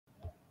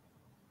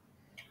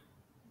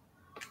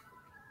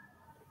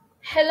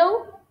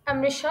Hello,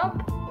 I'm Rishabh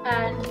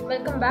and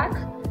welcome back.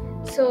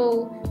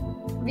 So,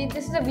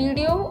 this is a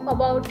video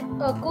about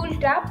a cool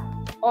trap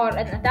or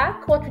an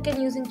attack what we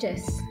can use in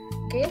chess.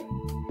 Okay,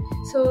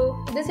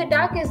 so this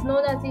attack is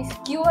known as the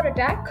skewer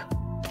attack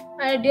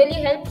and it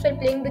really helps when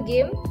playing the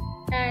game.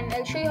 And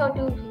I'll show you how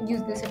to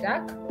use this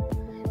attack.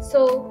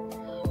 So,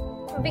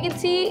 we can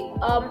see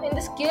in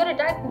the skewer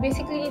attack,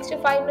 basically needs to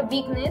find a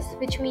weakness,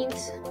 which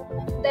means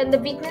then the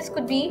weakness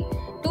could be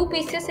two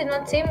pieces in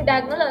one same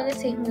diagonal on the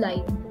same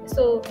line.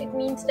 So it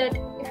means that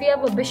if we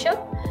have a bishop,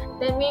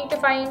 then we need to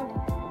find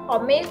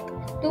or make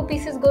two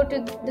pieces go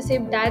to the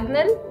same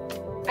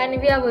diagonal. And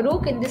if we have a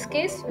rook, in this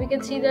case, we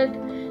can see that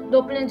the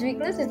opponent's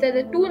weakness is that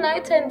the two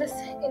knights are in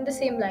the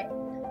same line.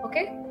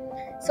 Okay,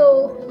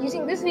 so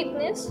using this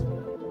weakness,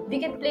 we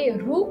can play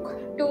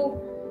rook to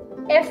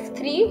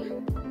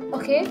f3.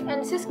 Okay,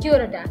 and this is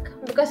skewer attack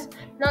because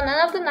now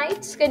none of the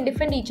knights can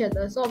defend each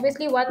other. So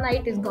obviously one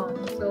knight is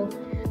gone. So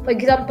for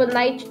example,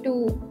 knight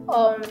to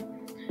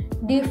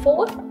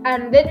d4,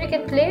 and then we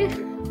can play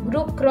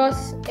rook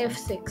cross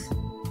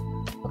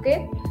f6.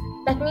 Okay,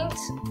 that means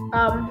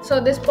so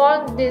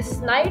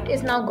this knight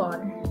is now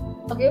gone.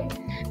 Okay,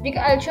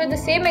 I'll show the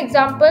same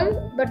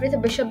example but with a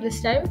bishop this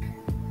time.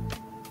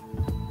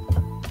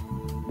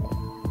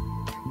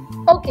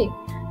 Okay,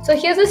 so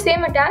here's the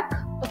same attack.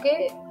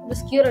 Okay, the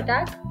skewer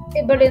attack,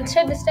 but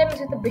instead this time it's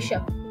with a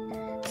bishop.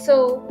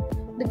 So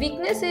the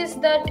weakness is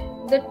that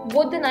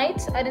both the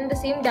knights are in the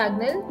same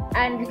diagonal,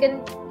 and we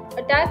can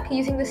attack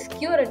using the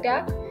skewer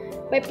attack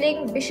by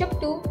playing bishop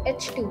to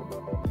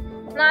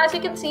h2. Now as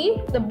you can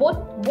see, the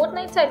both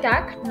knights are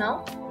attacked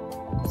now,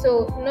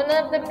 so none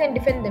of them can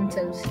defend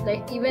themselves.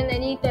 Like even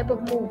any type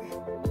of move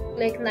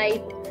like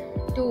knight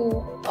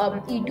to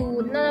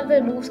e2, none of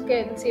the moves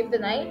can save the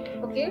knight.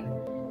 Okay,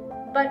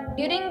 but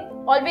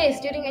always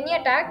during any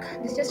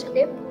attack, this is just a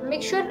tip,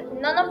 make sure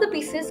none of the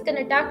pieces can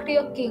attack to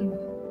your king,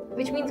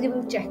 which means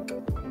giving check.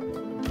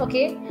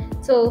 Okay,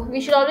 so we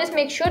should always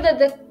make sure that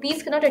the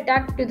piece cannot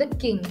attack to the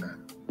king.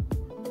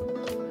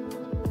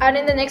 And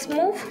in the next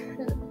move,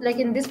 like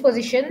in this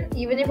position,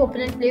 even if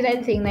opponent plays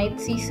anything, knight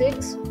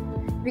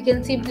c6, we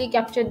can simply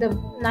capture the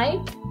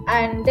knight,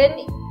 and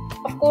then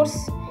of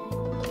course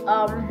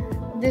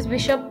this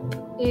bishop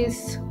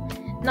is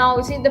now,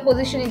 you see, the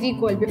position is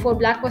equal. Before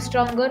black was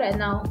stronger, and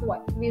now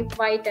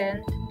white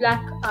and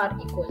black are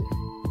equal.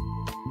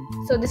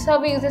 So this is how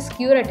we use the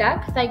skewer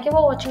attack. Thank you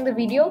for watching the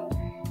video.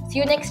 See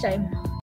you next time.